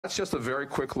That's just a very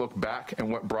quick look back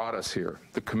and what brought us here.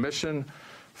 The commission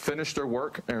finished their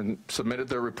work and submitted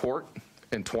their report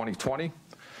in 2020.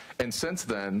 And since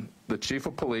then, the chief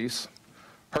of police,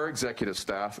 her executive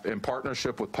staff, in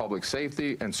partnership with public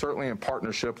safety and certainly in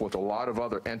partnership with a lot of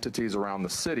other entities around the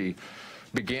city,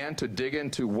 began to dig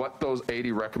into what those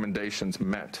 80 recommendations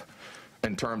meant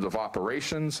in terms of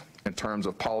operations, in terms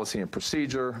of policy and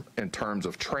procedure, in terms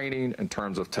of training, in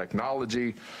terms of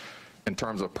technology, in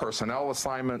terms of personnel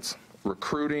assignments,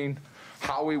 recruiting,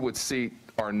 how we would seat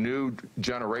our new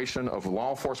generation of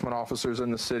law enforcement officers in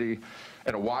the city,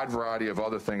 and a wide variety of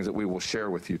other things that we will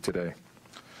share with you today.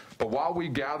 But while we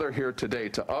gather here today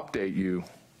to update you,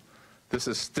 this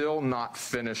is still not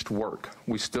finished work.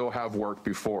 We still have work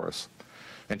before us.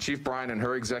 And Chief Bryan and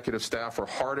her executive staff are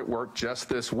hard at work just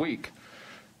this week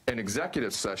in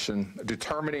executive session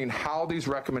determining how these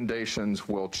recommendations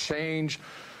will change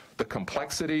the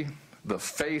complexity, the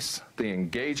face, the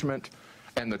engagement,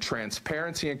 and the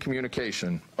transparency and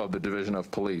communication of the Division of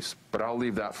Police. But I'll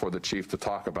leave that for the chief to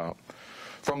talk about.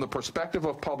 From the perspective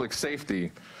of public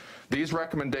safety, these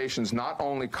recommendations not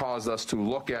only caused us to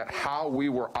look at how we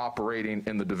were operating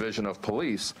in the Division of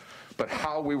Police, but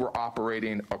how we were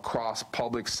operating across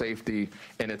public safety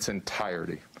in its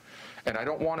entirety. And I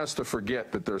don't want us to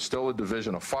forget that there's still a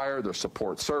division of fire, there's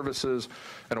support services,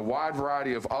 and a wide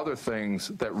variety of other things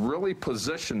that really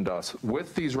positioned us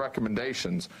with these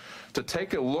recommendations to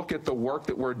take a look at the work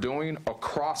that we're doing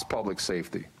across public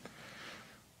safety.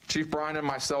 Chief Bryan and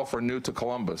myself are new to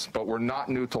Columbus, but we're not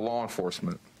new to law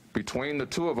enforcement. Between the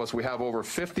two of us, we have over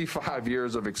 55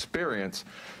 years of experience,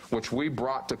 which we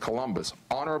brought to Columbus.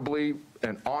 Honorably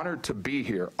and honored to be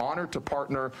here, honored to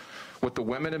partner with the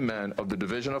women and men of the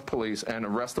Division of Police and the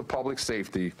rest of public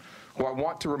safety, who I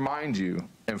want to remind you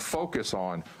and focus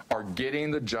on are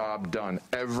getting the job done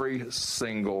every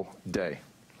single day.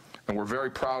 And we're very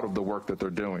proud of the work that they're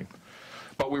doing.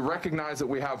 But we recognize that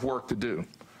we have work to do.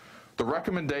 The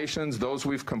recommendations, those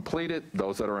we've completed,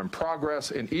 those that are in progress,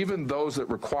 and even those that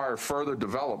require further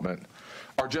development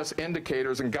are just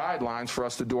indicators and guidelines for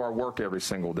us to do our work every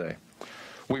single day.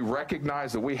 We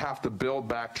recognize that we have to build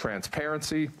back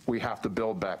transparency, we have to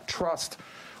build back trust,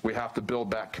 we have to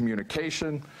build back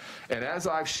communication, and as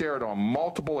I've shared on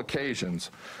multiple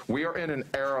occasions, we are in an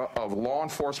era of law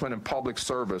enforcement and public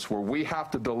service where we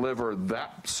have to deliver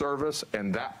that service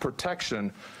and that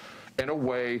protection in a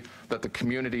way that the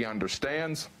community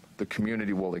understands, the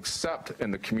community will accept,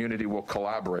 and the community will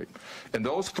collaborate. And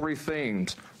those three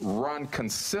themes run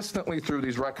consistently through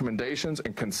these recommendations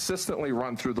and consistently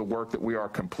run through the work that we are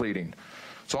completing.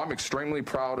 So I'm extremely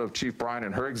proud of Chief Bryan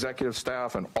and her executive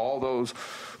staff and all those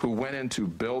who went into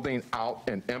building out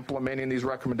and implementing these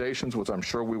recommendations, which I'm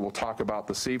sure we will talk about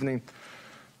this evening.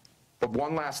 But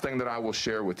one last thing that I will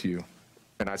share with you,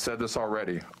 and I said this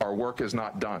already, our work is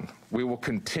not done. We will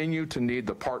continue to need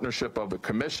the partnership of the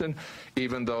commission,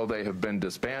 even though they have been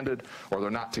disbanded or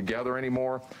they're not together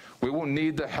anymore. We will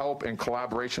need the help and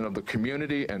collaboration of the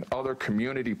community and other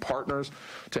community partners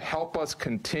to help us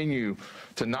continue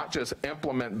to not just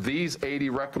implement these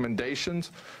 80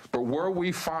 recommendations, but where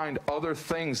we find other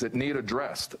things that need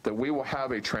addressed, that we will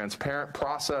have a transparent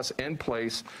process in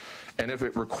place. And if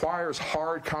it requires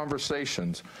hard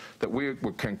conversations, that we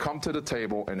can come to the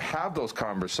table and have those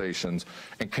conversations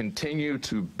and continue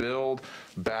to build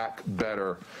back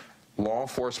better law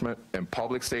enforcement and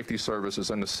public safety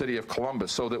services in the city of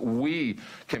Columbus so that we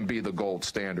can be the gold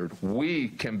standard. We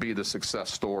can be the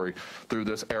success story through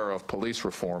this era of police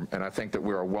reform. And I think that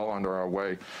we are well under our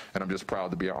way, and I'm just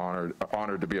proud to be honored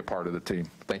to be a part of the team.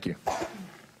 Thank you.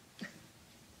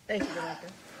 Thank you, Director.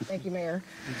 Thank you, Mayor.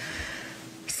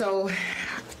 So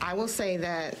I will say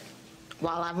that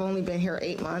while I've only been here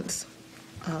 8 months,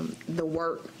 the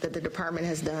work that the department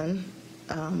has done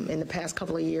in the past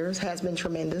couple of years has been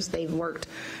tremendous. They've worked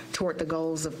toward the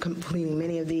goals of completing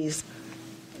many of these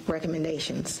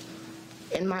recommendations.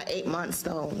 In my 8 months,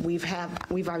 though, we've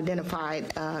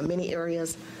identified many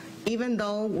areas. Even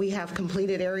though we have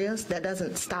completed areas, that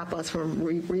doesn't stop us from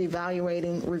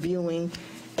reevaluating, reviewing,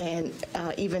 and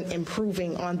even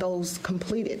improving on those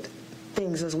completed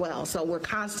things as well. So we're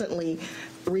constantly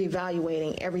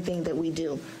reevaluating everything that we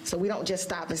do. So we don't just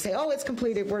stop and say, oh, it's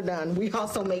completed, we're done. We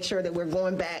also make sure that we're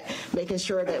going back, making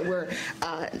sure that we're,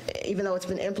 even though it's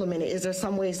been implemented, is there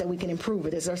some ways that we can improve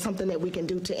it? Is there something that we can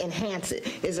do to enhance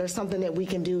it? Is there something that we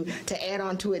can do to add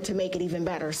on to it to make it even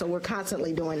better? So we're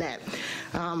constantly doing that.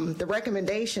 The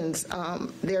recommendations,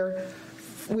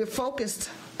 we're focused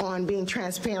on being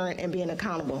transparent and being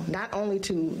accountable, not only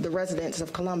to the residents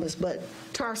of Columbus, but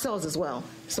to ourselves as well.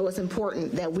 So it's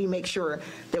important that we make sure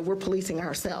that we're policing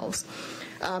ourselves.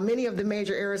 Many of the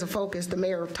major areas of focus the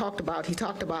mayor talked about, he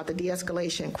talked about the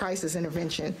de-escalation, crisis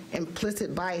intervention,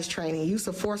 implicit bias training, use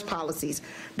of force policies,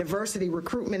 diversity,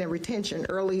 recruitment and retention,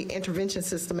 early intervention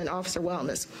system, and officer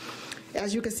wellness.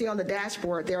 As you can see on the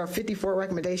dashboard, there are 54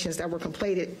 recommendations that were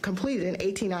completed and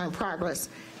 18 are in progress,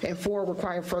 and 4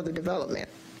 require further development.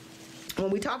 When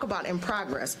we talk about in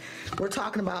progress, we're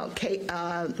talking about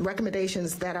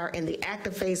recommendations that are in the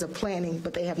active phase of planning,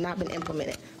 but they have not been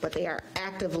implemented, but they are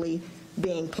actively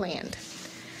being planned.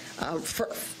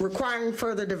 Requiring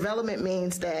further development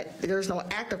means that there's no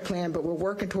active plan, but we're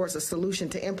working towards a solution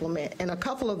to implement. And a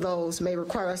couple of those may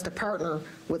require us to partner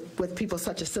with people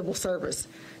such as civil service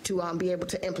to be able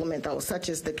to implement those, such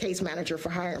as the case manager for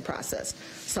hiring process.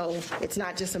 So it's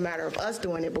not just a matter of us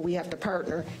doing it, but we have to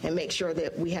partner and make sure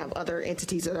that we have other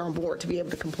entities that are on board to be able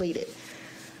to complete it.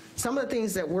 Some of the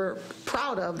things that we're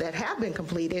proud of that have been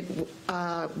completed,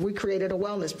 we created a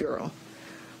wellness bureau.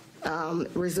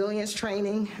 Resilience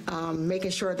training, making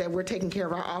sure that we're taking care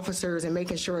of our officers and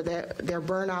making sure that their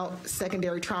burnout,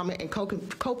 secondary trauma, and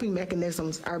coping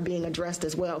mechanisms are being addressed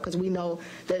as well, because we know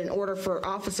that in order for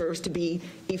officers to be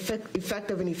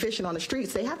effective and efficient on the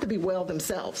streets, they have to be well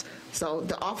themselves. So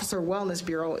the Officer Wellness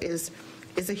Bureau is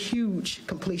a huge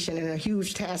completion and a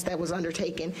huge task that was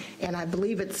undertaken, and I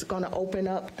believe it's going to open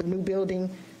up the new building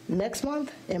next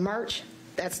month in March.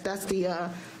 That's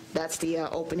the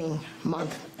opening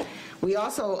month. We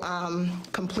also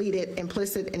completed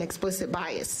implicit and explicit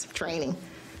bias training.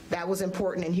 That was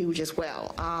important and huge as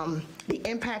well. The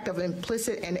impact of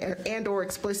implicit and or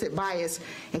explicit bias,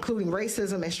 including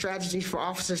racism and strategies for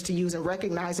officers to use in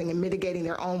recognizing and mitigating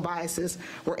their own biases,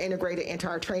 were integrated into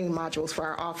our training modules for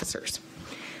our officers.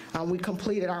 We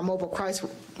completed our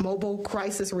mobile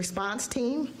crisis response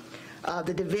team.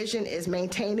 The division is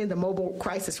maintaining the mobile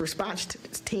crisis response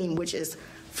team, which is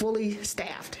fully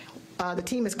staffed. The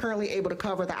team is currently able to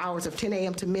cover the hours of 10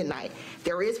 a.m. to midnight.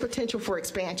 There is potential for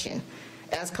expansion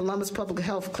as Columbus public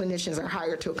health clinicians are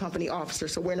hired to accompany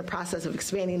officers. So we're in the process of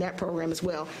expanding that program as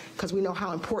well, because we know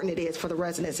how important it is for the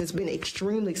residents. It's been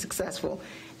extremely successful,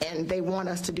 and they want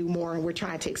us to do more, and we're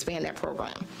trying to expand that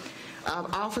program.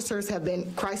 Officers have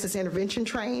been crisis intervention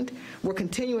trained. We're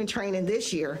continuing training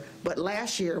this year, but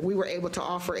last year we were able to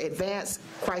offer advanced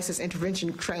crisis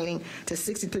intervention training to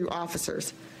 63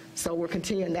 officers. So we're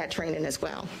continuing that training as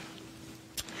well.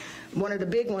 One of the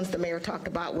big ones the mayor talked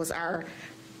about was our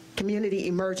community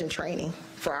immersion training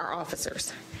for our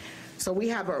officers. So we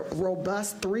have a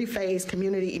robust 3-phase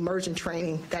community immersion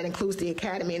training that includes the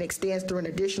academy and extends through an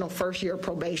additional first year of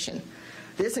probation.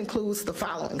 This includes the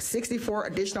following: 64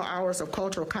 additional hours of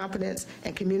cultural competence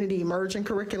and community immersion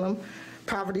curriculum,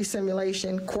 poverty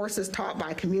simulation, courses taught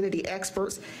by community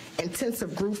experts,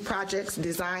 intensive group projects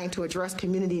designed to address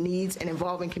community needs and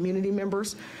involving community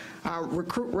members,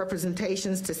 recruit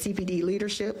representations to CPD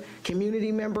leadership,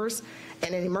 community members,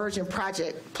 and an immersion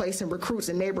project placing recruits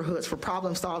in neighborhoods for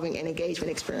problem solving and engagement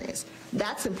experience.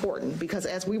 That's important, because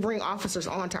as we bring officers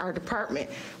onto our department,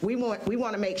 we want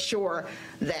to make sure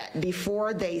that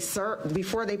before they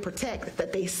protect,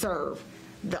 that they serve.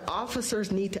 The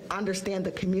officers need to understand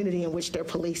the community in which they're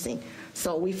policing.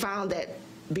 So we found that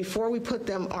before we put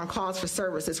them on calls for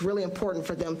service, it's really important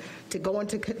for them to go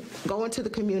into the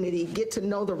community, get to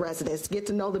know the residents, get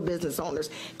to know the business owners,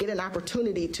 get an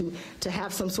opportunity to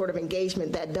have some sort of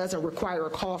engagement that doesn't require a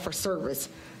call for service,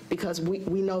 because we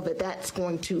know that that's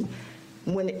going to,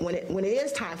 when it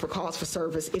is time for calls for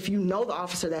service, if you know the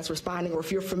officer that's responding, or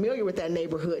if you're familiar with that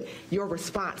neighborhood, your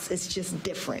response is just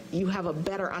different. You have a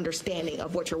better understanding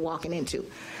of what you're walking into.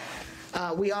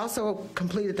 We also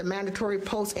completed the mandatory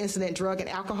post-incident drug and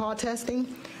alcohol testing.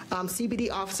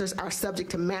 CBD officers are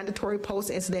subject to mandatory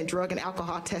post-incident drug and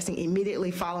alcohol testing immediately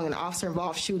following an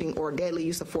officer-involved shooting or deadly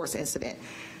use of force incident.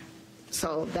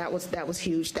 So that was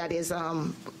huge. That is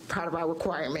part of our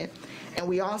requirement. And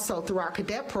we also, through our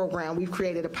cadet program, we've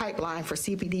created a pipeline for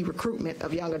CPD recruitment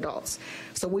of young adults.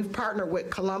 So we've partnered with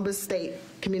Columbus State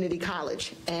Community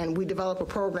College, and we developed a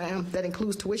program that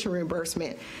includes tuition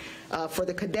reimbursement for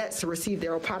the cadets to receive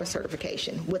their OPATA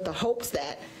certification, with the hopes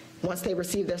that once they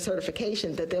receive their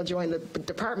certification, that they'll join the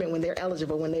department when they're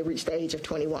eligible, when they reach the age of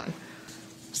 21.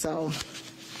 So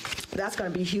that's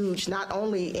going to be huge, not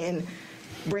only in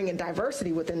bringing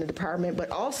diversity within the department, but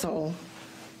also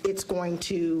it's going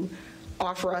to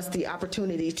offer us the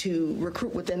opportunity to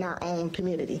recruit within our own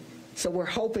community. So we're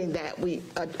hoping that we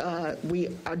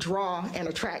draw and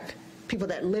attract people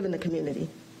that live in the community,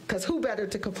 because who better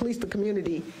to police the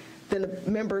community than the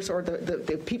members or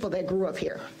the people that grew up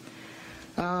here.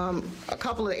 A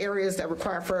couple of areas that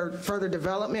require further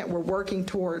development, we're working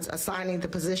towards assigning the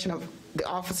position of the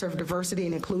Officer of Diversity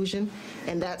and Inclusion,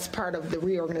 and that's part of the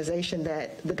reorganization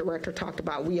that the director talked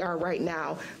about. We are right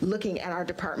now looking at our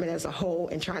department as a whole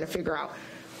and trying to figure out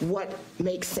what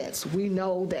makes sense. We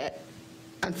know that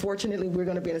unfortunately, we're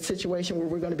going to be in a situation where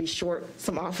we're going to be short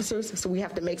some officers, so we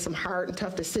have to make some hard and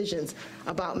tough decisions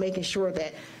about making sure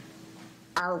that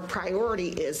our priority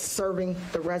is serving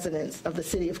the residents of the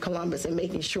city of Columbus and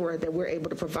making sure that we're able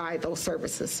to provide those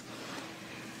services.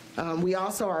 We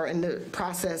also are in the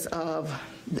process of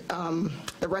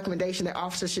the recommendation that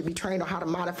officers should be trained on how to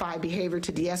modify behavior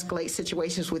to de-escalate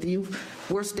situations with youth.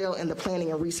 We're still in the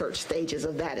planning and research stages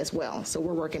of that as well, so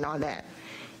we're working on that.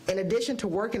 In addition to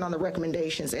working on the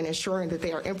recommendations and ensuring that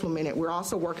they are implemented, we're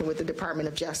also working with the Department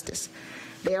of Justice.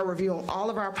 They are reviewing all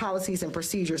of our policies and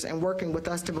procedures and working with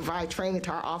us to provide training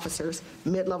to our officers,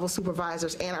 mid-level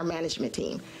supervisors, and our management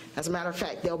team. As a matter of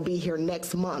fact, they'll be here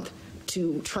next month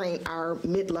to train our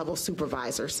mid-level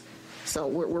supervisors. So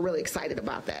we're really excited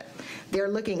about that. They're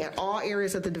looking at all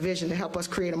areas of the division to help us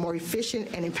create a more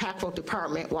efficient and impactful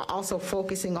department while also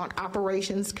focusing on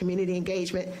operations, community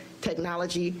engagement,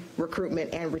 technology,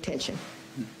 recruitment, and retention.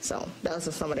 So those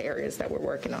are some of the areas that we're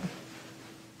working on.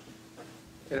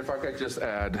 And if I could just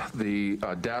add the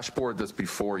dashboard that's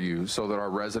before you so that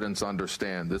our residents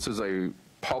understand, this is a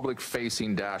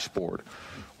public-facing dashboard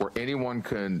where anyone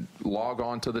can log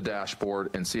on to the dashboard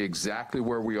and see exactly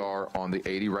where we are on the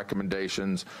 80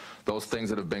 recommendations, those things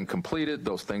that have been completed,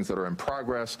 those things that are in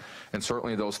progress, and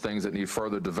certainly those things that need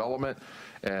further development.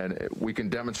 And we can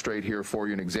demonstrate here for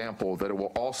you an example that it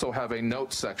will also have a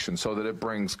notes section so that it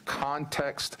brings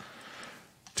context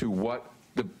to what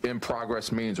the in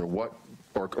progress means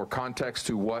or context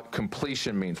to what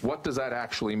completion means. What does that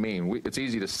actually mean? It's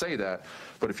easy to say that,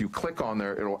 but if you click on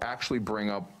there, it'll actually bring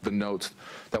up the notes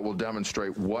that will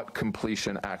demonstrate what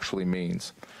completion actually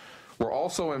means. We're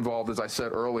also involved, as I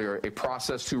said earlier, a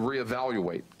process to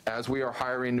reevaluate as we are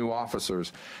hiring new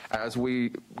officers, as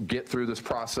we get through this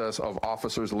process of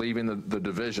officers leaving the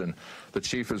division. The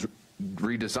chief is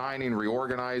redesigning,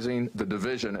 reorganizing the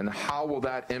division, and how will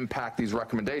that impact these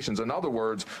recommendations? In other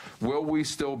words, will we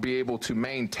still be able to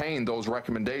maintain those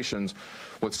recommendations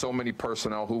with so many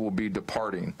personnel who will be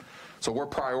departing? So we're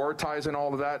prioritizing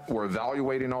all of that. We're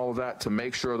evaluating all of that to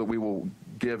make sure that we will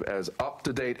give as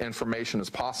up-to-date information as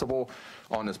possible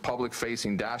on this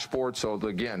public-facing dashboard. So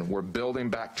again, we're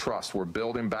building back trust, we're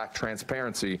building back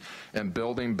transparency, and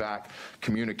building back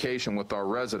communication with our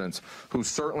residents who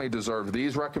certainly deserve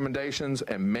these recommendations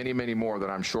and many, many more that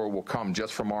I'm sure will come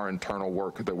just from our internal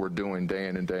work that we're doing day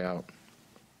in and day out.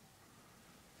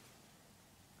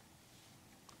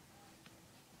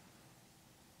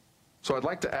 So I'd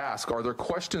like to ask, are there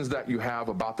questions that you have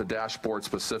about the dashboard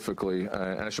specifically?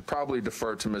 And I should probably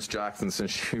defer to Ms. Jackson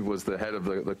since she was the head of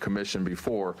the commission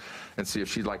before and see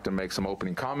if she'd like to make some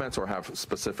opening comments or have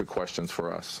specific questions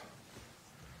for us.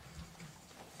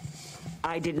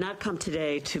 I did not come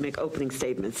today to make opening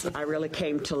statements. I really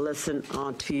came to listen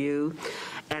to you.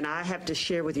 And I have to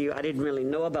share with you, I didn't really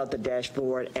know about the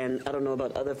dashboard, and I don't know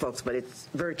about other folks, but it's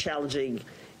very challenging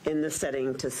in this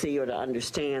setting to see or to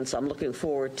understand. So I'm looking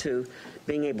forward to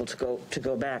being able to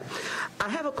go back. I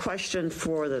have a question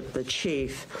for the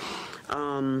chief.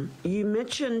 You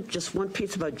mentioned just one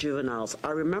piece about juveniles. I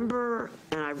remember,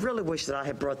 and I really wish that I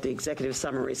had brought the executive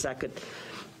summary so I could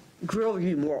grill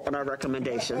you more on our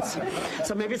recommendations.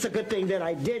 So maybe it's a good thing that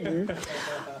I didn't.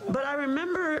 But I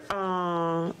remember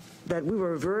that we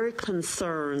were very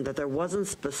concerned that there wasn't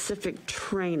specific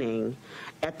training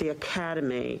at the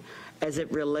academy as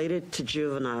it related to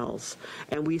juveniles.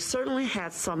 And we certainly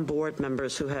had some board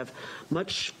members who have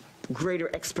much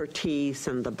greater expertise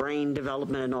in the brain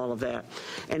development and all of that.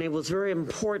 And it was very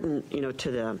important,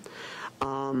 to them.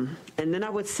 And then I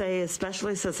would say,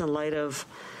 especially since in light of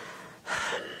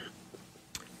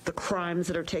the crimes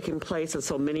that are taking place, and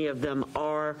so many of them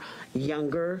are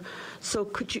younger. So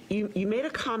could you made a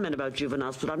comment about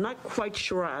juveniles, but I'm not quite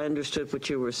sure I understood what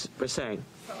you were saying.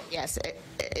 Yes,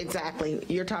 exactly.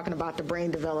 You're talking about the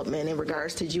brain development in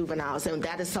regards to juveniles, and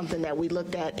that is something that we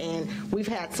looked at, and we've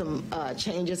had some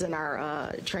changes in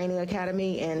our training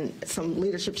academy and some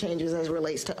leadership changes as it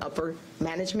relates to upper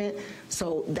management.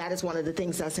 So that is one of the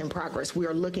things that's in progress. We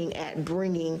are looking at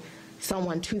bringing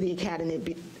someone to the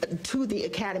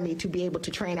academy to be able to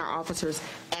train our officers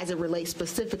as it relates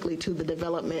specifically to the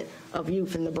development of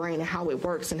youth in the brain and how it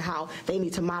works and how they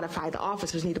need to modify, the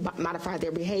officers need to modify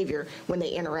their behavior when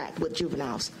they interact with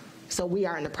juveniles. So we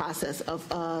are in the process of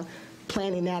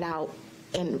planning that out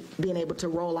and being able to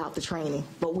roll out the training,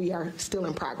 but we are still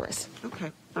in progress.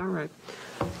 Okay, all right.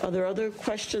 Are there other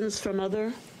questions from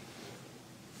other?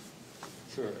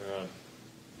 Sure.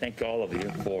 Thank all of you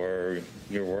for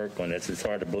your work on this. It's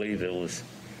hard to believe it was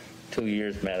 2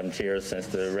 years, Madam Chair, since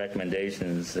the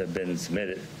recommendations have been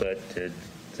submitted, but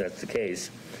that's the case.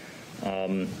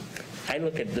 I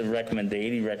look at the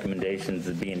 80 recommendations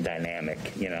as being dynamic,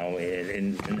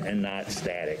 and not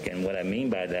static. And what I mean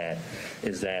by that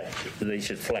is that they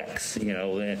should flex,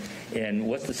 and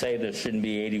what's to say there shouldn't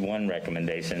be 81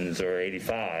 recommendations or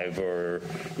 85 or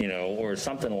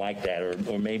something like that,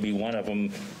 or maybe one of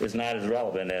them is not as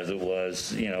relevant as it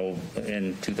was,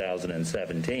 in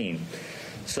 2017.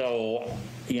 So,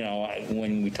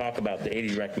 when we talk about the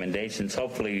 80 recommendations,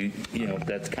 hopefully,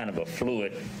 that's kind of a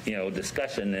fluid,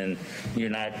 discussion, and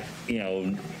you're not,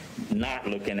 not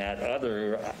looking at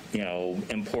other,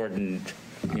 important,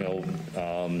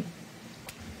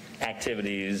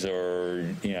 activities or,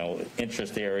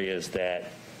 interest areas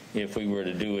that if we were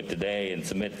to do it today and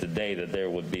submit it today, that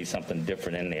there would be something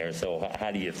different in there. So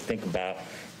how do you think about,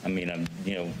 as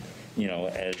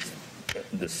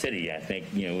the city, I think,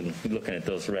 looking at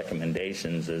those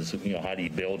recommendations is, how do you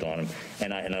build on them?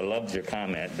 And I loved your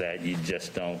comment that you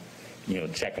just don't,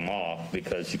 check them off,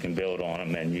 because you can build on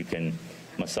them and you can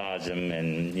massage them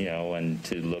and, and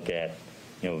to look at,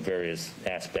 various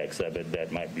aspects of it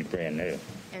that might be brand new.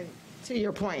 And to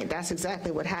your point, that's exactly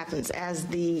what happens. As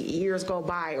the years go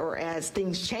by or as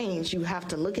things change, you have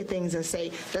to look at things and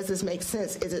say, does this make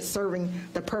sense? Is it serving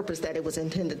the purpose that it was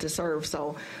intended to serve?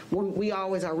 So we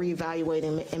always are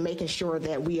reevaluating and making sure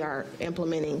that we are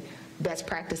implementing best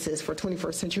practices for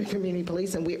 21st century community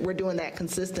police, and we're doing that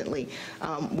consistently.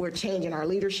 We're changing our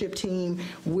leadership team.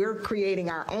 We're creating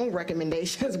our own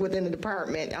recommendations within the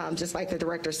department, just like the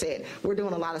director said. We're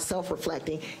doing a lot of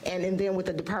self-reflecting, and then with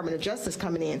the Department of Justice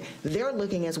coming in, they're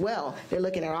looking as well. They're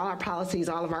looking at all our policies,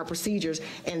 all of our procedures,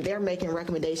 and they're making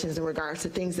recommendations in regards to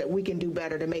things that we can do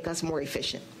better to make us more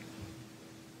efficient.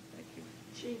 Thank you.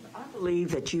 Chief, I believe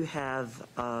that you have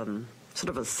sort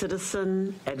of a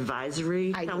citizen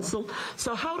advisory council.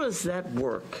 So how does that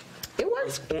work? It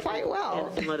works quite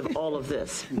well. In light of all of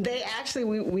this. They actually,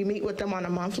 we meet with them on a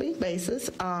monthly basis.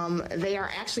 They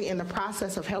are actually in the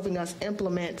process of helping us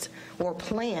implement or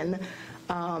plan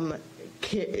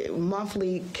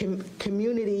monthly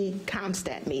community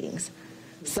ComStat meetings.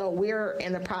 So we're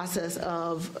in the process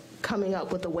of coming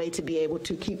up with a way to be able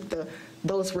to keep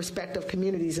those respective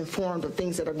communities informed of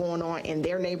things that are going on in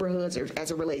their neighborhoods, or as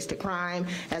it relates to crime,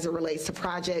 as it relates to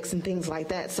projects and things like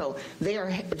that. So they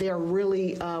are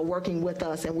really working with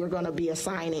us, and we're going to be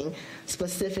assigning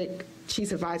specific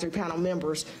Chiefs Advisory Panel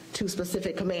members to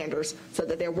specific commanders so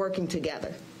that they're working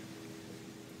together.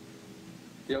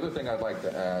 The other thing I'd like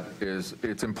to add is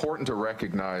it's important to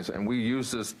recognize, and we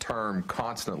use this term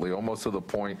constantly, almost to the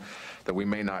point that we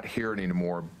may not hear it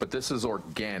anymore, but this is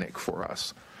organic for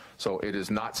us. So it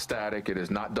is not static. It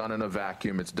is not done in a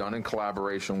vacuum. It's done in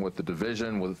collaboration with the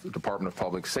division, with the Department of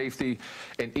Public Safety,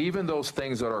 and even those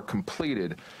things that are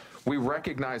completed, we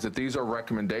recognize that these are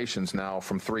recommendations now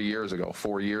from 3 years ago,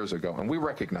 4 years ago, and we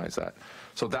recognize that.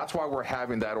 So that's why we're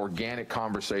having that organic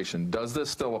conversation. Does this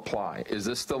still apply? Is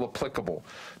this still applicable?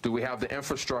 Do we have the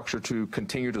infrastructure to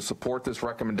continue to support this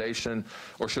recommendation,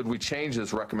 or should we change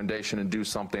this recommendation and do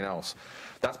something else?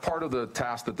 That's part of the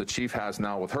task that the chief has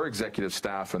now with her executive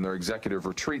staff and their executive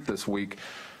retreat this week,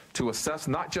 to assess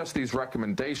not just these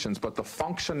recommendations, but the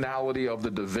functionality of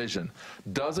the division.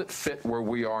 Does it fit where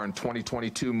we are in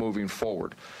 2022 moving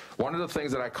forward? One of the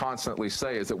things that I constantly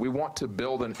say is that we want to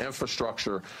build an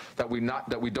infrastructure that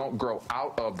we don't grow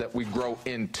out of, that we grow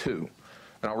into.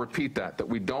 And I'll repeat that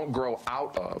we don't grow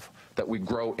out of, that we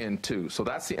grow into. So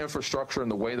that's the infrastructure and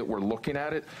the way that we're looking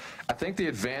at it. I think the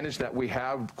advantage that we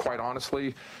have, quite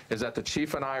honestly, is that the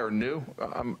chief and I are new.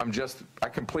 I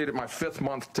completed my 5th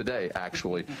month today,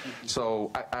 actually.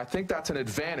 So I think that's an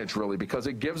advantage, really, because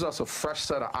it gives us a fresh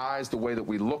set of eyes, the way that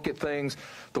we look at things,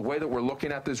 the way that we're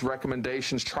looking at these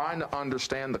recommendations, trying to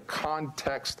understand the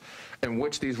context in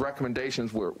which these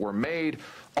recommendations were made,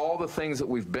 all the things that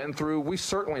we've been through. We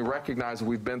certainly recognize that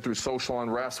we've been through social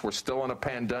unrest. We're still in a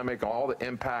pandemic, all the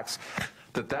impacts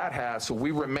that has. So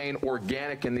we remain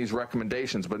organic in these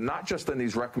recommendations, but not just in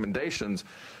these recommendations,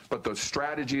 but the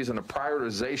strategies and the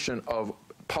prioritization of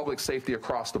public safety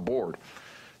across the board.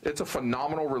 It's a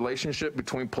phenomenal relationship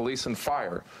between police and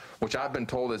fire. which I've been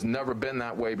told has never been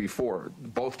that way before.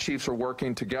 Both chiefs are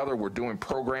working together. We're doing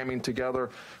programming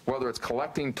together, whether it's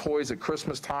collecting toys at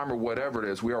Christmas time or whatever it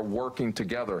is, we are working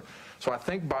together. So I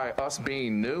think by us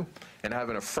being new and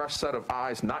having a fresh set of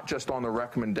eyes, not just on the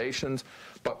recommendations,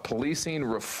 but policing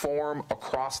reform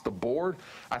across the board,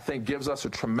 I think gives us a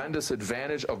tremendous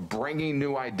advantage of bringing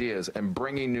new ideas and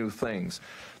bringing new things.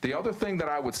 The other thing that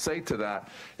I would say to that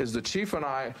is the chief and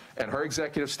I and her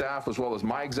executive staff, as well as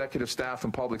my executive staff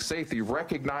in public safety,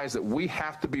 recognize that we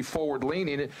have to be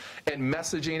forward-leaning and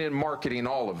messaging and marketing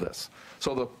all of this.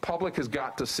 So the public has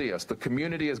got to see us. The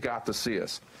community has got to see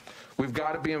us. We've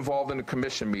got to be involved in the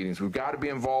commission meetings. We've got to be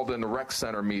involved in the rec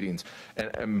center meetings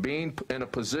and being in a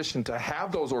position to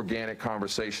have those organic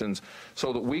conversations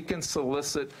so that we can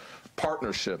solicit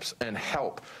partnerships and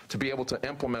help to be able to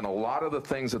implement a lot of the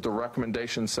things that the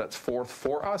recommendation sets forth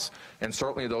for us, and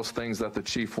certainly those things that the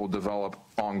chief will develop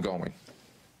ongoing.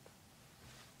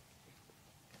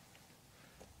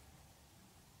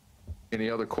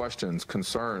 Any other questions,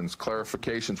 concerns,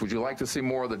 clarifications? Would you like to see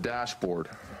more of the dashboard?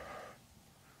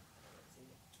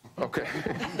 Okay.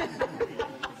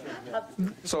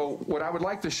 So what I would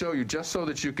like to show you, just so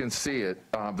that you can see it,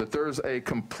 that there's a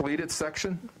completed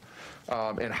section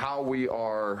and how we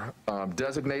are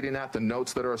designating that, the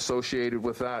notes that are associated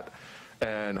with that,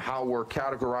 and how we're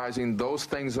categorizing those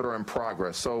things that are in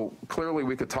progress. So clearly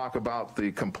we could talk about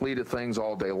the completed things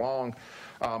all day long,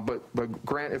 but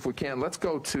Grant, if we can, let's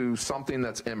go to something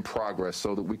that's in progress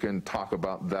so that we can talk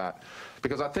about that.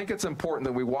 Because I think it's important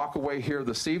that we walk away here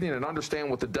this evening and understand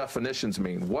what the definitions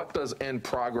mean. What does in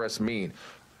progress mean?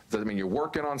 Does it mean you're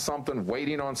working on something,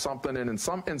 waiting on something? And in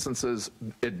some instances,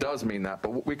 it does mean that,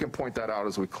 but we can point that out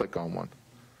as we click on one.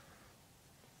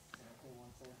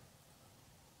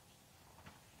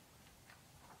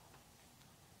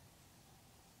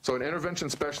 So an intervention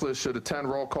specialist should attend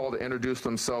roll call to introduce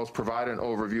themselves, provide an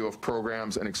overview of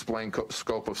programs, and explain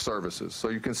scope of services. So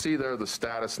you can see there the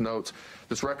status notes.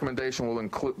 This recommendation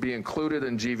will be included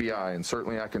in GVI, and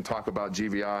certainly I can talk about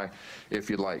GVI if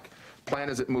you'd like. Plan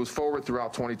as it moves forward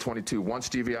throughout 2022. Once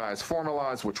GVI is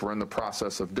formalized, which we're in the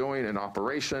process of doing in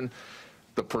operation,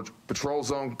 the patrol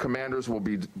zone commanders will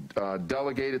be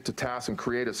delegated to task and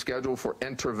create a schedule for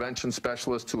intervention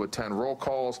specialists to attend roll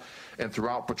calls and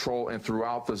throughout patrol and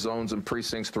throughout the zones and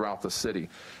precincts throughout the city.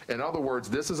 In other words,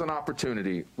 this is an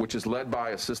opportunity, which is led by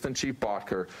Assistant Chief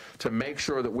Botker, to make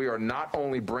sure that we are not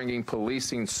only bringing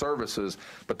policing services,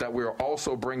 but that we are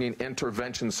also bringing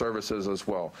intervention services as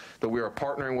well. That we are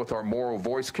partnering with our moral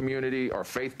voice community, our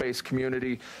faith-based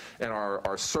community, and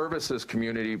our services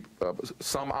community,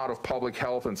 some out of public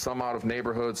health and some out of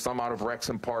neighborhoods, some out of Rex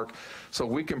and Park, so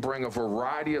we can bring a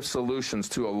variety of solutions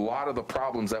to a lot of the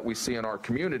problems that we see in our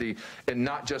community and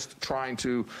not just trying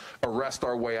to arrest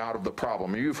our way out of the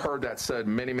problem. You've heard that said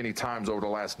many, many times over the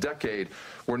last decade.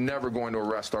 We're never going to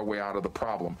arrest our way out of the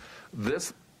problem.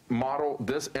 This model,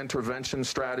 this intervention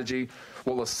strategy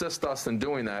will assist us in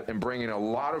doing that and bringing a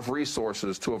lot of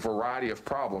resources to a variety of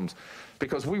problems,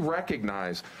 because we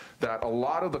recognize that a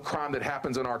lot of the crime that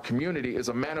happens in our community is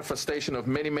a manifestation of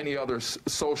many, many other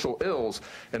social ills,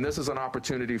 and this is an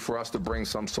opportunity for us to bring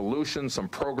some solutions, some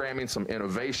programming, some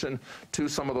innovation to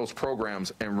some of those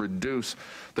programs and reduce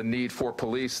the need for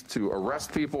police to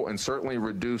arrest people and certainly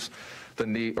reduce the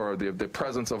need or the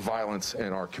presence of violence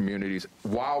in our communities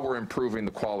while we're improving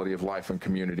the quality of life in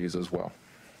communities as well.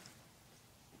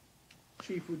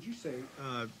 Chief, would you say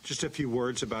just a few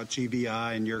words about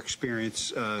GVI and your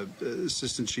experience,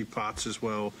 Assistant Chief Potts as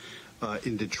well,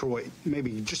 in Detroit?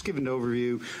 Maybe just give an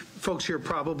overview. Folks here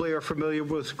probably are familiar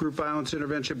with group violence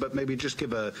intervention, but maybe just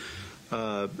give an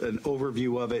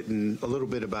overview of it and a little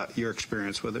bit about your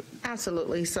experience with it.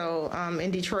 Absolutely. So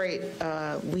in Detroit,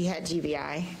 we had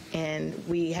GVI and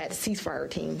we had ceasefire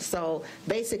teams. So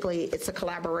basically, it's a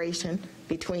collaboration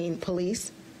between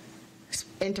police,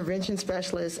 intervention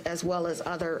specialists, as well as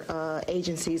other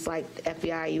agencies like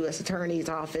FBI, U.S. Attorney's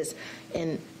Office.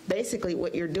 And basically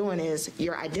what you're doing is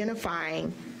you're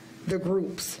identifying the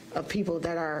groups of people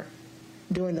that are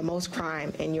doing the most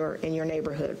crime in your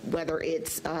neighborhood, whether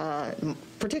it's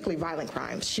particularly violent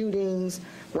crimes, shootings,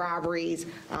 robberies,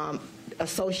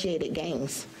 associated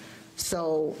gangs.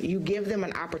 So you give them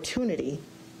an opportunity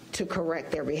to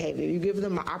correct their behavior. You give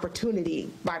them an opportunity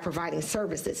by providing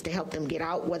services to help them get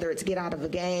out, whether it's get out of a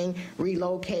gang,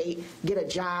 relocate, get a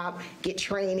job, get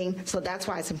training. So that's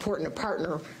why it's important to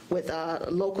partner with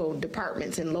local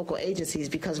departments and local agencies,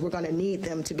 because we're going to need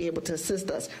them to be able to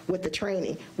assist us with the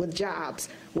training, with jobs,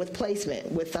 with placement,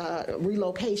 with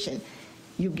relocation.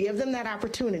 You give them that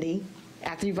opportunity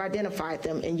after you've identified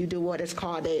them, and you do what is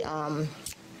called a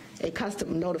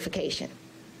custom notification.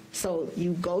 So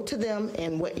you go to them,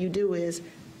 and what you do is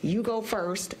you go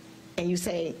first and you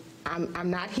say, I'm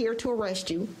not here to arrest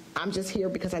you. I'm just here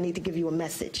because I need to give you a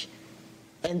message.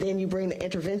 And then you bring the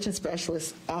intervention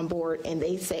specialist on board, and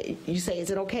you say,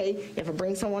 is it okay if I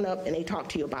bring someone up and they talk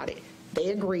to you about it? They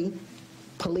agree.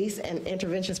 Police and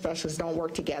intervention specialists don't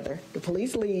work together. The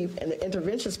police leave, and the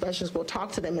intervention specialist will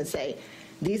talk to them and say,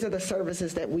 these are the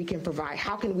services that we can provide.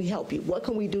 How can we help you? What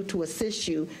can we do to assist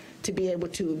you to be able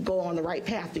to go on the right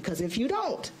path? Because if you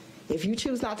don't, if you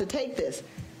choose not to take this,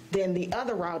 then the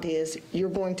other route is you're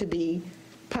going to be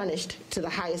punished to the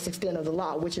highest extent of the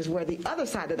law, which is where the other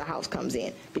side of the house comes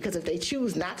in. Because if they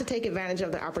choose not to take advantage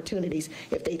of the opportunities,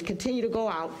 if they continue to go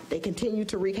out, they continue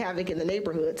to wreak havoc in the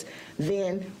neighborhoods,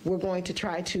 then we're going to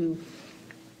try to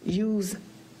use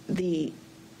the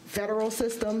federal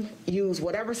system, use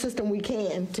whatever system we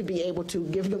can to be able to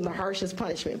give them the harshest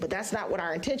punishment. But that's not what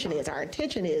our intention is. Our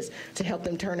intention is to help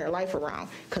them turn their life around.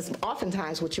 Because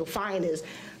oftentimes what you'll find is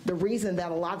the reason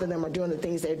that a lot of them are doing the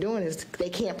things they're doing is they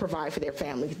can't provide for their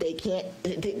family. They can't,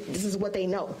 this is what they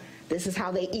know. This is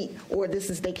how they eat, or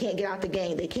they can't get out the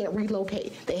game, they can't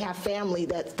relocate. They have family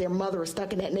that their mother is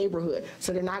stuck in that neighborhood,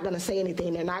 so they're not going to say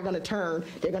anything, they're not going to turn,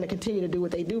 they're going to continue to do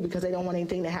what they do because they don't want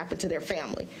anything to happen to their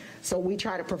family. So we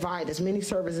try to provide as many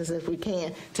services as we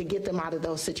can to get them out of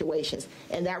those situations,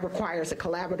 and that requires a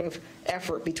collaborative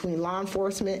effort between law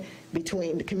enforcement,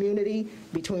 between the community,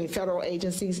 between federal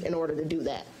agencies in order to do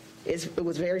that. It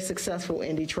was very successful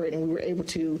in Detroit, and we were able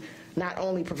to not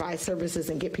only provide services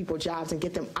and get people jobs and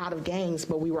get them out of gangs,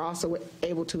 but we were also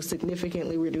able to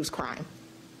significantly reduce crime.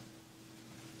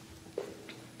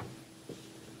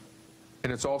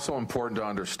 And it's also important to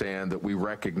understand that we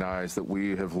recognize that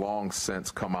we have long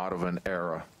since come out of an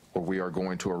era where we are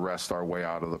going to arrest our way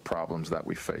out of the problems that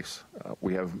we face.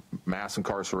 We have mass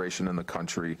incarceration in the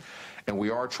country, and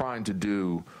we are trying to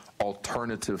do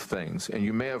alternative things. And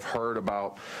you may have heard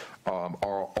about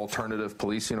our alternative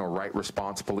policing or right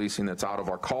response policing that's out of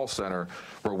our call center,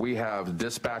 where we have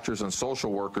dispatchers and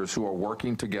social workers who are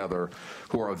working together,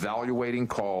 who are evaluating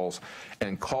calls,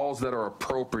 and calls that are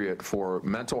appropriate for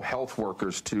mental health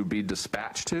workers to be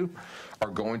dispatched to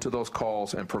are going to those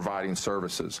calls and providing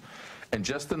services. And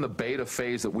just in the beta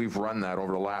phase that we've run that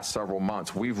over the last several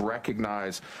months, we've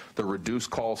recognized the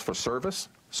reduced calls for service,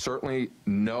 certainly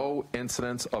no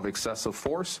incidents of excessive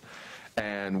force,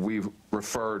 and we've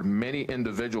referred many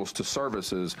individuals to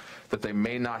services that they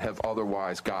may not have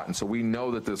otherwise gotten. So we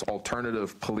know that this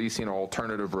alternative policing or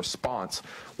alternative response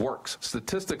works.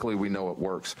 Statistically, we know it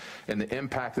works, and the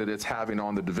impact that it's having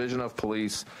on the Division of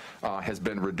Police has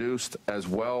been reduced, as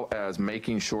well as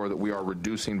making sure that we are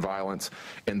reducing violence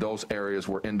in those areas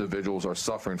where individuals are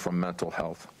suffering from mental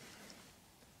health.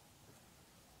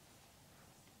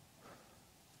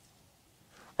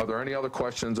 Are there any other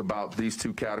questions about these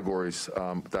two categories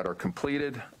that are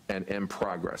completed and in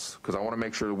progress? Because I want to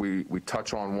make sure that we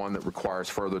touch on one that requires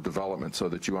further development so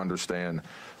that you understand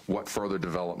what further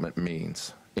development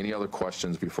means. Any other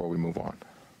questions before we move on?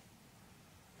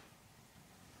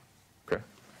 Okay.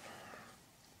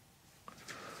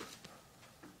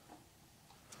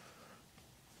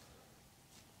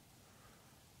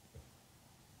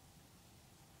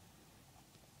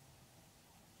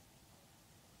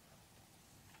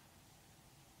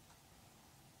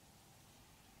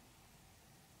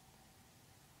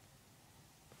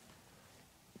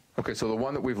 Okay, so the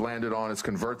one that we've landed on is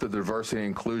convert the diversity and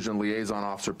inclusion liaison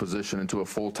officer position into a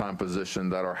full-time position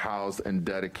that are housed in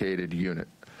dedicated unit.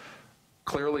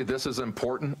 Clearly, this is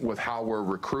important with how we're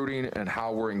recruiting and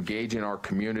how we're engaging our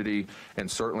community, and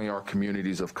certainly our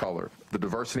communities of color. The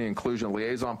diversity and inclusion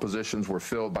liaison positions were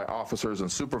filled by officers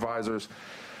and supervisors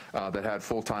that had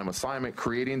full-time assignment.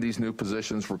 Creating these new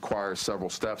positions requires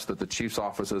several steps that the chief's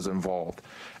office is involved.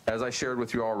 As I shared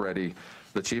with you already,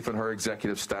 the chief and her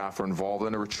executive staff are involved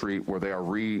in a retreat where they are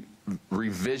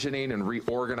revisioning and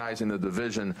reorganizing the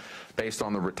division based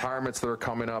on the retirements that are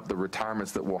coming up, the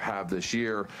retirements that we'll have this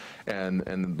year, and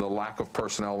the lack of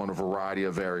personnel in a variety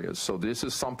of areas. So this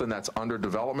is something that's under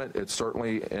development. It's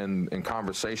certainly in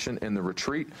conversation in the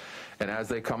retreat. And as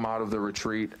they come out of the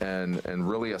retreat and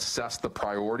really assess the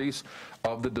priorities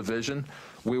of the division,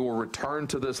 we will return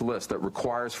to this list that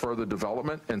requires further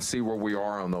development and see where we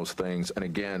are on those things. And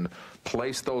again,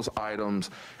 place those items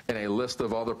in a list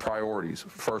of other priorities.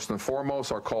 First and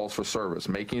foremost, our calls for service,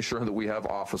 making sure that we have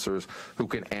officers who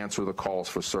can answer the calls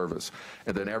for service.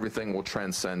 And then everything will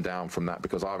transcend down from that,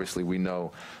 because obviously we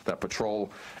know that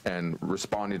patrol and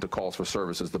responding to calls for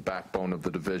service is the backbone of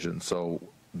the division. So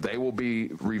they will be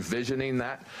revisioning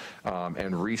that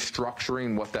and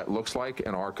restructuring what that looks like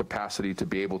and our capacity to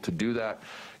be able to do that,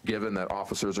 given that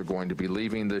officers are going to be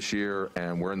leaving this year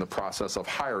and we're in the process of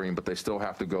hiring, but they still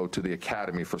have to go to the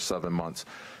academy for 7 months.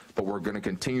 But we're going to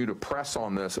continue to press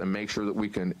on this and make sure that we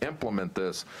can implement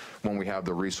this when we have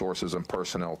the resources and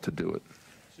personnel to do it.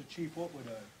 So, Chief, what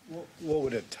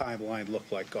would a timeline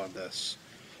look like on this?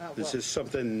 Is this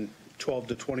something 12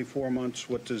 to 24 months?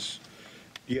 Do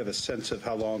you have a sense of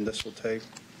how long this will take?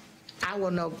 I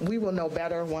will know. We will know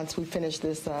better once we finish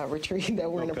this retreat that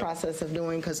we're in the process of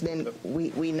doing, because then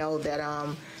we know that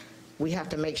we have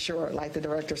to make sure, like the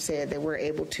director said, that we're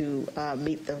able to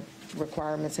meet the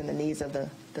requirements and the needs of the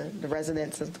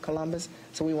residents of Columbus.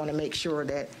 So we want to make sure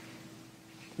that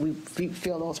we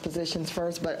fill those positions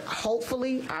first. But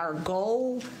hopefully, our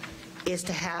goal is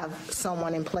to have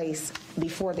someone in place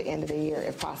before the end of the year,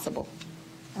 if possible.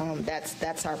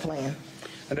 That's our plan.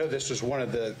 I know this was one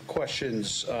of the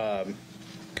questions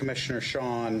Commissioner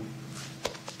Sean,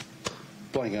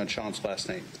 blanking on Sean's last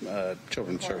name,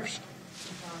 Children's Service.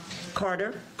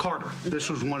 Carter? Carter. This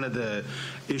was one of the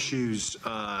issues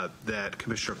that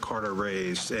Commissioner Carter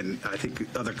raised, and I think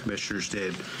other commissioners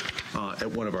did at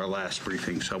one of our last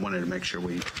briefings. So I wanted to make sure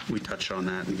we touched on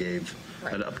that and gave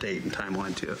an update and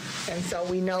timeline to it. And so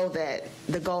we know that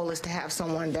the goal is to have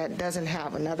someone that doesn't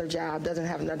have another job, doesn't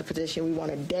have another position. We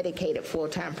want a dedicated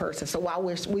full-time person. So while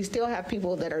we still have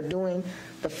people that are doing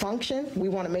the function, we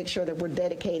want to make sure that we're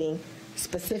dedicating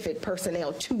specific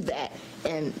personnel to that,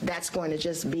 and that's going to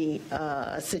just be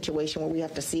a situation where we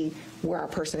have to see where our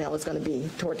personnel is going to be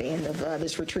toward the end of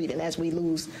this retreat and as we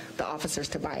lose the officers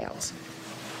to buyouts.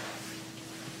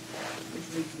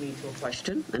 This leads me to a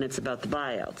question, and it's about the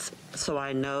buyouts. So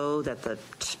I know that the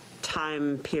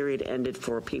time period ended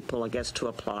for people, I guess, to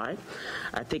apply.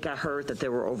 I think I heard that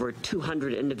there were over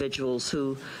 200 individuals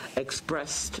who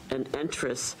expressed an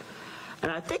interest.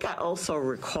 And I think I also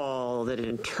recall that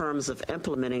in terms of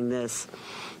implementing this,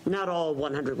 not all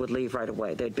 100 would leave right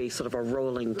away. There'd be sort of a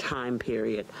rolling time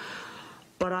period.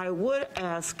 But I would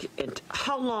ask,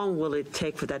 how long will it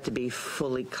take for that to be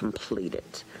fully completed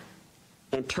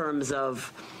in terms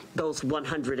of those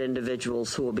 100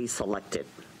 individuals who will be selected?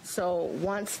 So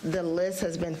once the list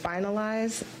has been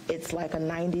finalized, it's like a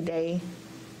 90-day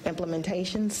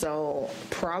implementation. So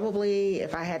probably,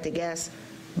 if I had to guess,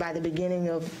 by the beginning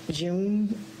of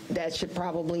June, that should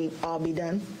probably all be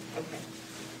done. Okay.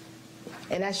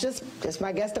 And that's just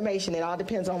my guesstimation. It all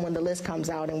depends on when the list comes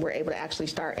out and we're able to actually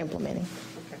start implementing.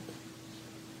 Okay.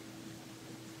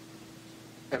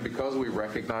 And because we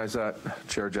recognize that,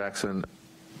 Chair Jackson,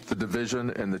 the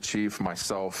division and the chief,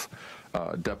 myself,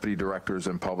 deputy directors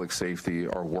in public safety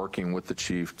are working with the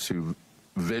chief to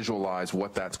visualize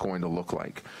what that's going to look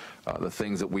like, the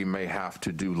things that we may have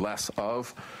to do less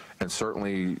of, and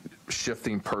certainly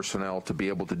shifting personnel to be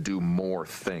able to do more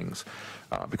things,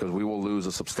 because we will lose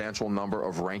a substantial number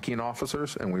of ranking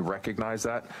officers, and we recognize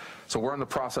that. So we're in the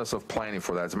process of planning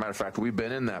for that. As a matter of fact, we've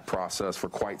been in that process for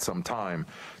quite some time,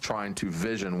 trying to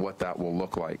vision what that will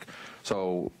look like.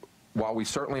 So while we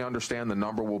certainly understand the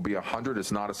number will be 100,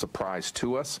 it's not a surprise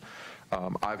to us.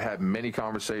 I've had many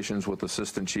conversations with the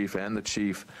assistant chief and the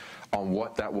chief on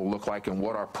what that will look like and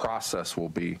what our process will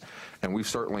be. And we've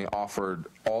certainly offered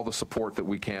all the support that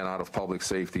we can out of public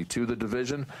safety to the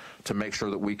division to make sure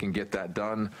that we can get that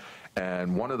done.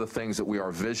 And one of the things that we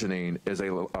are visioning is a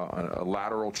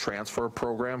lateral transfer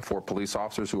program for police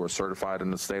officers who are certified in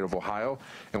the state of Ohio.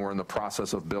 And we're in the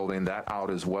process of building that out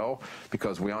as well,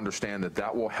 because we understand that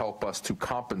that will help us to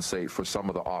compensate for some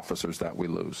of the officers that we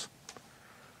lose.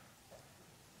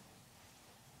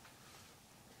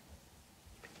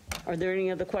 Are there any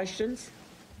other questions?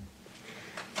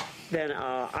 Then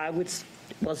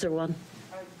was there one?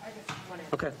 I just wanted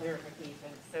Okay. clarification.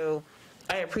 So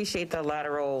I appreciate the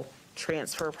lateral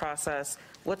transfer process.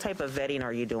 What type of vetting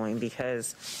are you doing?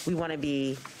 Because we want to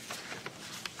be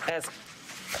as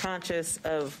conscious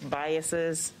of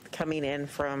biases coming in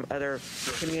from other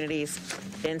communities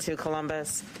into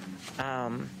Columbus.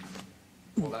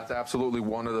 Well, that's absolutely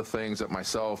one of the things that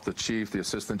myself, the chief, the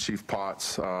assistant chief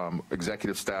Potts,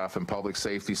 executive staff and public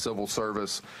safety, civil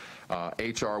service,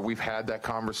 HR, we've had that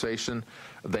conversation.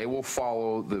 They will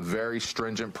follow the very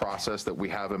stringent process that we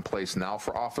have in place now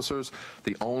for officers.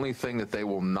 The only thing that they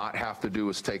will not have to do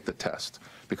is take the test,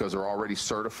 because they're already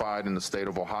certified in the state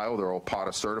of Ohio. They're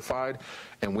OPATA certified,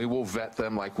 and we will vet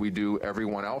them like we do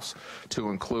everyone else to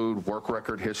include work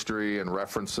record history and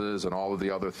references and all of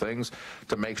the other things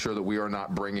to make sure that we are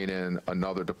not bringing in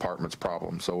another department's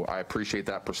problem. So I appreciate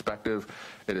that perspective.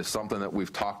 It is something that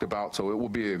we've talked about, so it will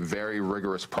be a very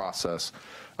rigorous process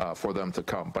for them to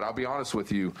come. But I'll be honest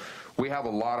with you, we have a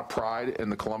lot of pride in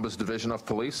the Columbus Division of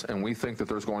Police, and we think that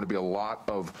there's going to be a lot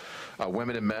of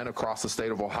women and men across the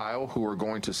state of Ohio who are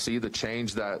going to see the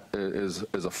change that is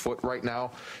afoot right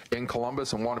now in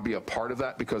Columbus and want to be a part of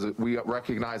that, because we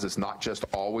recognize it's not just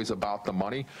always about the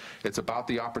money. It's about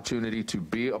the opportunity to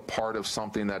be a part of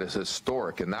something that is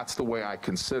historic, and that's the way I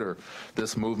consider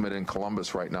this movement in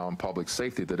Columbus right now in public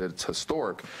safety, that it's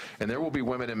historic, and there will be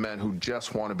women and men who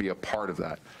just want to be a part of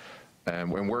that.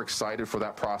 And we're excited for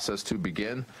that process to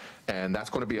begin, and that's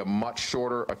going to be a much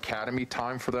shorter academy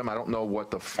time for them. I don't know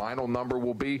what the final number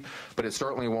will be, but it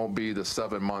certainly won't be the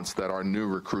 7 months that our new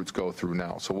recruits go through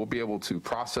now. So we'll be able to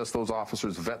process those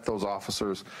officers, vet those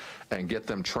officers, and get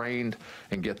them trained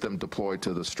and get them deployed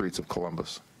to the streets of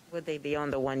Columbus. Would they be on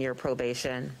the 1-year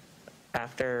probation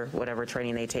after whatever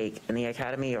training they take in the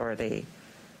academy, or are they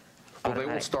Well, they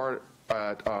will start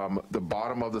at the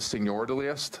bottom of the seniority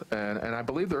list, and I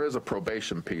believe there is a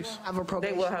probation piece.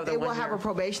 They will have the They will 1 have year. a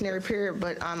probationary period,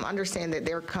 but understand that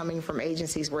they're coming from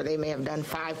agencies where they may have done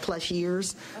 5+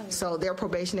 years, so their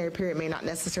probationary period may not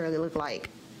necessarily look like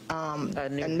a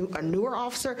newer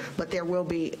officer, but there will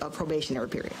be a probationary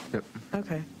period. Yep.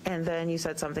 Okay. And then you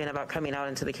said something about coming out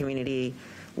into the community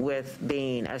with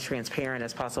being as transparent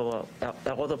as possible,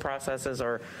 all the processes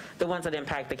or the ones that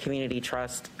impact the community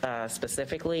trust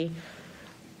specifically.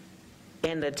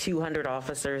 And the 200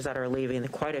 officers that are leaving,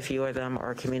 quite a few of them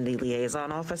are community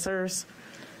liaison officers.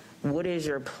 What is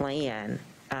your plan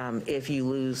if you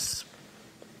lose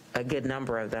a good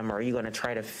number of them? Or are you going to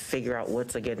try to figure out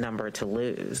what's a good number to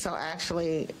lose? So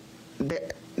actually,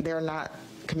 they're not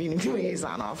community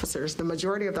liaison officers. The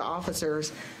majority of the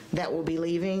officers that will be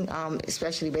leaving,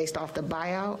 especially based off the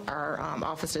buyout, are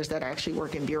officers that actually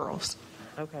work in bureaus.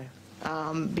 Okay.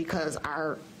 Because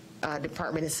our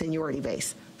department is seniority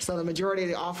based. So the majority of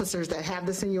the officers that have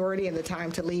the seniority and the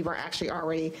time to leave are actually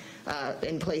already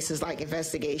in places like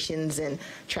investigations and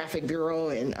traffic bureau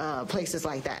and places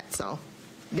like that. So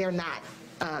they're not,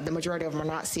 the majority of them are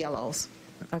not CLOs.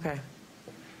 Okay.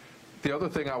 The other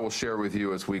thing I will share with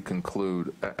you as we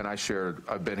conclude, and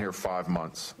I've been here 5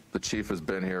 months. The chief has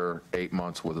been here 8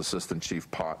 months with Assistant Chief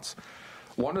Potts.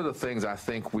 One of the things I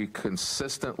think we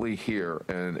consistently hear,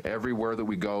 and everywhere that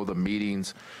we go, the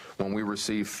meetings, when we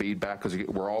receive feedback, because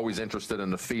we're always interested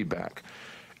in the feedback,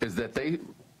 is that they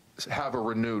have a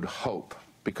renewed hope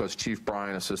because Chief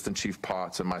Bryan, Assistant Chief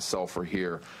Potts, and myself are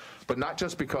here. But not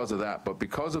just because of that, but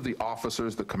because of the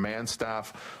officers, the command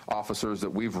staff officers that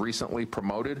we've recently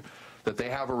promoted, that they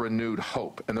have a renewed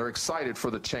hope, and they're excited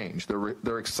for the change.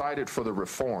 They're excited for the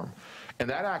reform. And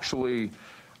that actually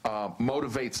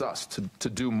motivates us to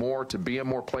do more, to be in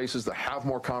more places, to have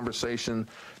more conversation,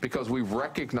 because we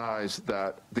recognize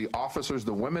that the officers,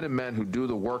 the women and men who do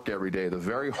the work every day, the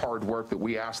very hard work that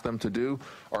we ask them to do,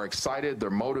 are excited, they're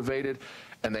motivated,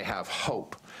 and they have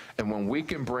hope. And when we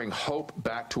can bring hope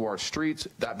back to our streets,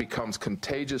 that becomes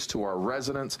contagious to our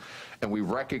residents, and we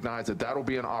recognize that that'll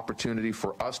be an opportunity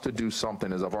for us to do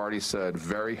something, as I've already said,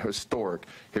 very historic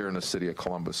here in the city of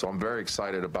Columbus. So I'm very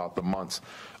excited about the months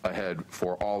ahead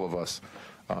for all of us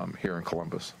here in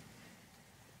Columbus.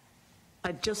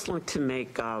 I'd just like to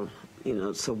make,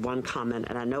 so one comment,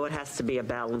 and I know it has to be a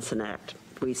balancing act.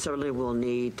 We certainly will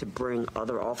need to bring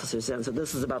other officers in, so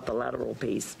this is about the lateral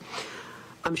piece.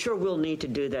 I'm sure we'll need to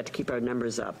do that to keep our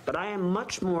numbers up, but I am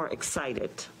much more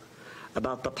excited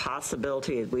about the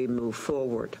possibility as we move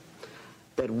forward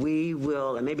that we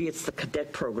will, and maybe it's the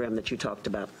cadet program that you talked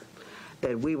about,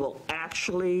 that we will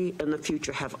actually in the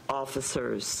future have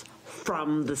officers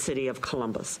from the city of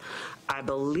Columbus. I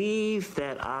believe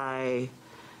that I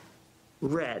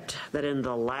read that in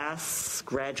the last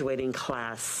graduating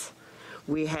class,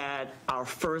 we had our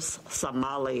first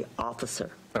Somali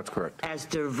officer. That's correct. As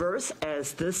diverse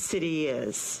as this city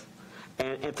is,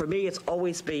 and for me, it's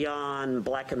always beyond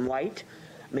black and white.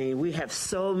 I mean, we have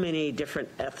so many different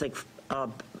ethnic,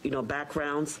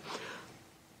 backgrounds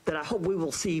that I hope we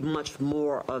will see much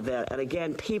more of that. And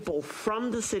again, people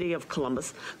from the city of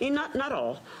Columbus, I mean, not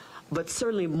all, but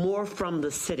certainly more from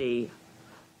the city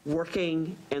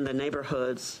working in the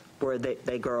neighborhoods where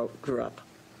they grew up.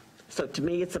 So to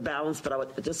me, it's a balance, but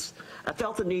I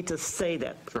felt the need to say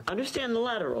that. Sure. Understand the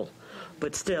lateral,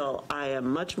 but still, I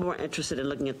am much more interested in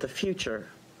looking at the future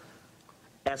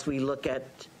as we look at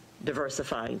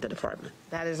diversifying the department.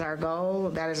 That is our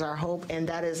goal, that is our hope, and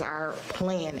that is our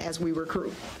plan as we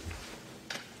recruit.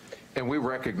 And we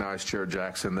recognize, Chair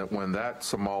Jackson, that when that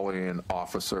Somalian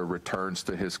officer returns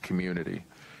to his community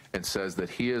and says that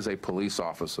he is a police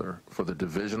officer for the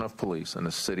Division of Police in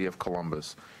the city of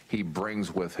Columbus, he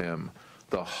brings with him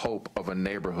the hope of a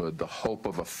neighborhood, the hope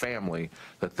of a family,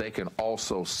 that they can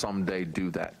also someday do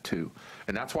that too.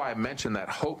 And that's why I mentioned that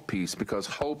hope piece, because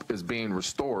hope is being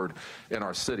restored in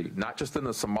our city, not just in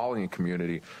the Somalian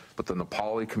community, but the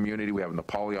Nepali community. We have a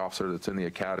Nepali officer that's in the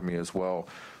academy as well.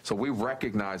 So we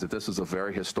recognize that this is a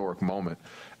very historic moment,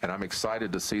 and I'm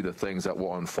excited to see the things that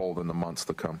will unfold in the months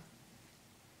to come.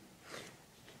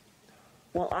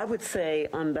 Well, I would say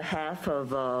on behalf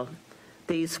of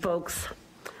these folks,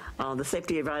 the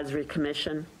Safety Advisory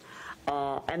Commission,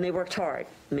 and they worked hard.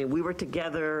 I mean, we were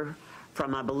together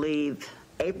from, I believe,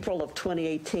 April of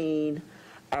 2018,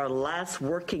 our last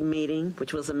working meeting,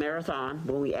 which was a marathon,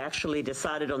 when we actually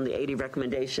decided on the 80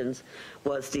 recommendations,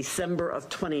 was December of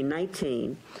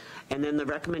 2019. And then the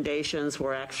recommendations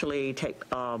were actually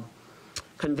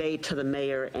conveyed to the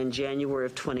mayor in January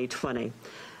of 2020.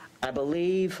 I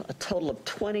believe a total of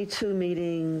 22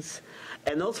 meetings,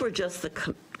 and those were just the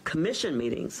commission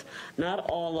meetings, not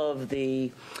all of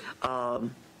the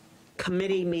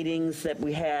committee meetings that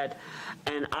we had.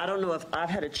 And I don't know if I've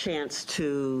had a chance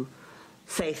to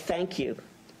say thank you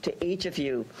to each of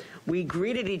you. We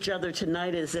greeted each other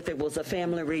tonight as if it was a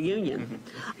family reunion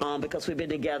because we've been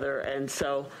together. And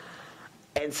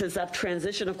since I've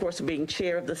transitioned, of course, from being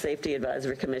chair of the Safety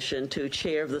Advisory Commission to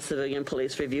chair of the Civilian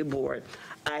Police Review Board,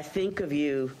 I think of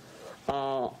you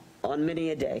on many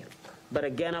a day. But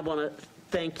again, I want to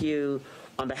thank you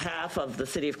on behalf of the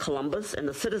City of Columbus and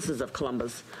the citizens of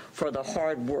Columbus for the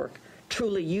hard work.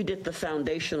 Truly, you did the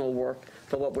foundational work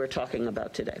for what we're talking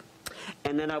about today.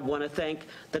 And then I want to thank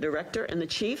the director and the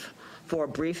chief for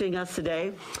briefing us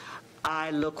today.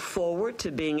 I look forward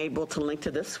to being able to link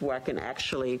to this where I can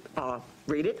actually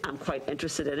read it. I'm quite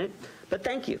interested in it. But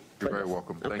thank you. You're very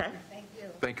welcome. Okay.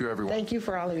 Thank you, everyone. Thank you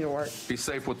for all of your work. Be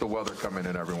safe with the weather coming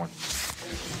in, everyone.